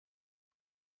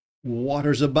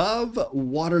Waters above,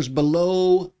 waters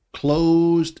below,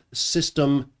 closed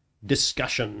system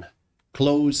discussion.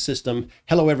 Closed system.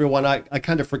 Hello, everyone. I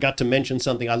kind of forgot to mention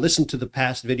something. I listened to the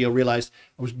past video, realized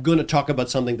I was going to talk about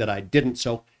something that I didn't.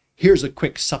 So here's a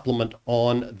quick supplement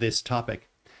on this topic.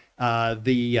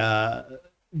 The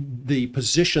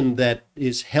position that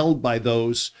is held by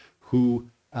those who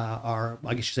are,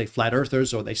 I guess you say, flat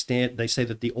earthers, or they say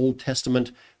that the Old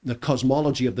Testament, the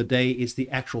cosmology of the day, is the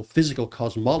actual physical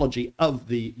cosmology of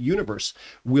the universe,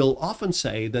 will often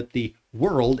say that the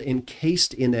world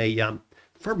encased in a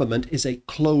firmament is a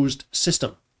closed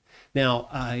system. Now,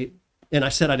 I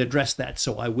said I'd address that,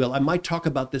 so I will. I might talk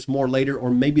about this more later, or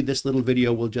maybe this little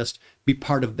video will just be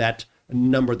part of that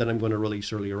number that I'm going to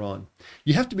release earlier on.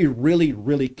 You have to be really,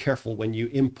 really careful when you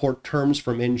import terms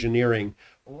from engineering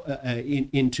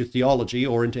into theology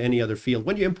or into any other field.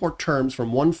 When you import terms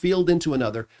from one field into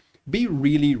another, be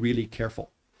really, really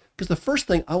careful. Because the first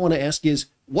thing I want to ask is,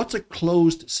 what's a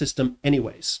closed system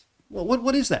anyways? Well,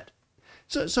 what is that?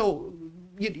 So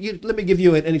let me give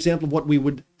you an example of what we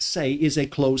would say is a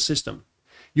closed system.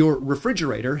 Your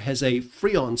refrigerator has a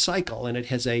Freon cycle, and it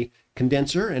has a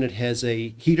condenser, and it has a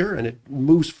heater, and it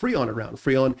moves Freon around.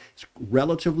 Freon is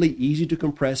relatively easy to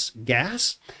compress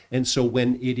gas, and so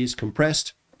when it is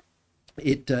compressed,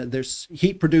 there's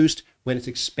heat produced. When it's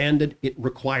expanded, it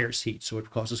requires heat, so it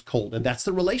causes cold, and that's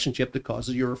the relationship that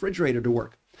causes your refrigerator to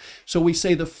work. So we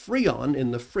say the Freon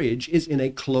in the fridge is in a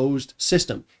closed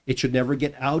system. It should never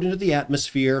get out into the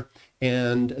atmosphere,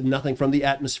 and nothing from the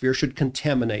atmosphere should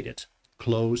contaminate it.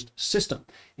 Closed system.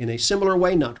 In a similar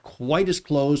way, not quite as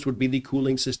closed, would be the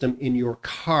cooling system in your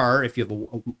car. If you have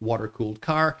a water-cooled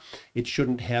car, it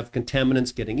shouldn't have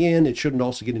contaminants getting in. It shouldn't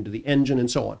also get into the engine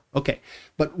and so on. Okay,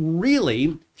 but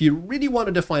really, if you really want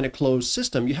to define a closed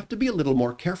system, you have to be a little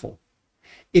more careful.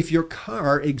 If your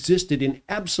car existed in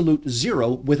absolute zero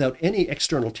without any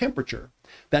external temperature,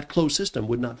 that closed system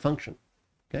would not function.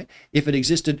 Okay? If it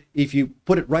existed, if you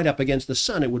put it right up against the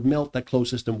sun, it would melt. That closed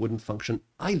system wouldn't function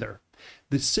either.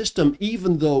 The system,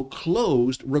 even though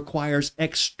closed, requires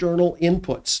external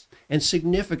inputs, and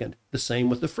significant. The same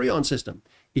with the Freon system.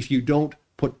 If you don't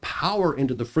put power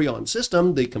into the Freon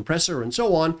system, the compressor and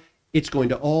so on, it's going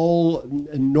to all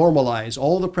normalize.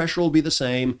 All the pressure will be the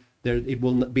same. It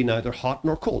will be neither hot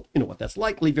nor cold. You know what that's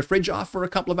like. Leave your fridge off for a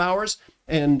couple of hours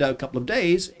and a couple of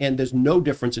days, and there's no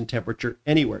difference in temperature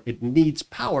anywhere. It needs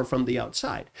power from the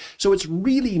outside. So it's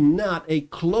really not a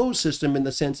closed system in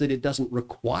the sense that it doesn't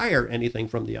require anything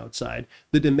from the outside.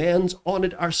 The demands on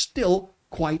it are still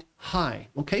quite high.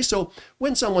 Okay, so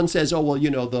when someone says, oh, well, you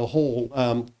know, the whole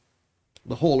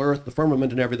earth, the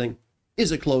firmament and everything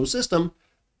is a closed system,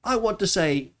 I want to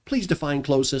say, please define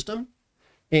closed system.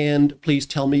 And please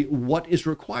tell me what is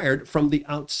required from the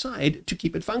outside to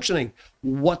keep it functioning.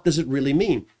 What does it really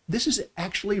mean? This is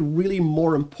actually really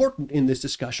more important in this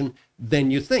discussion than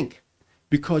you think,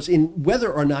 because in whether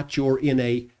or not you're in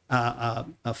a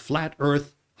flat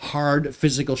earth, hard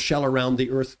physical shell around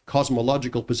the earth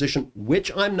cosmological position,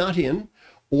 which I'm not in,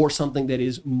 or something that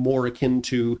is more akin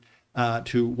to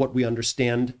what we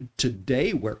understand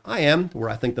today, where I am, where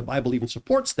I think the Bible even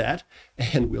supports that,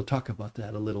 and we'll talk about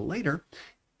that a little later.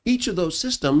 Each of those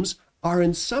systems are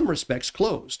in some respects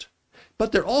closed,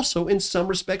 but they're also in some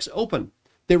respects open.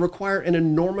 They require an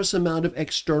enormous amount of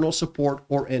external support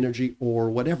or energy or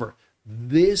whatever.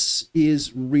 This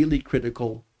is really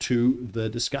critical to the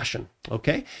discussion,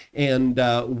 okay? And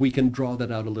we can draw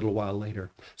that out a little while later.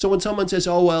 So when someone says,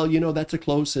 oh, well, you know, that's a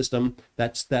closed system,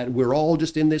 that we're all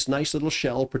just in this nice little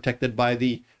shell protected by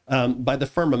the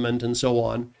firmament and so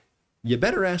on, you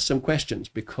better ask some questions,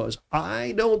 because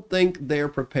I don't think they're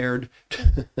prepared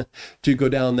to go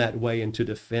down that way and to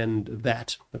defend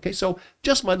that. Okay, so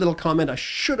just my little comment. I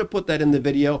should have put that in the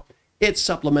video. It's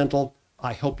supplemental.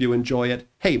 I hope you enjoy it.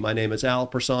 Hey, my name is Al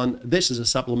Person. This is a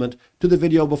supplement to the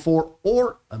video before,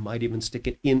 or I might even stick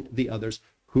it in the others.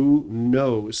 Who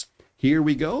knows? Here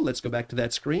we go. Let's go back to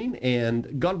that screen,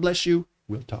 and God bless you.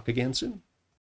 We'll talk again soon.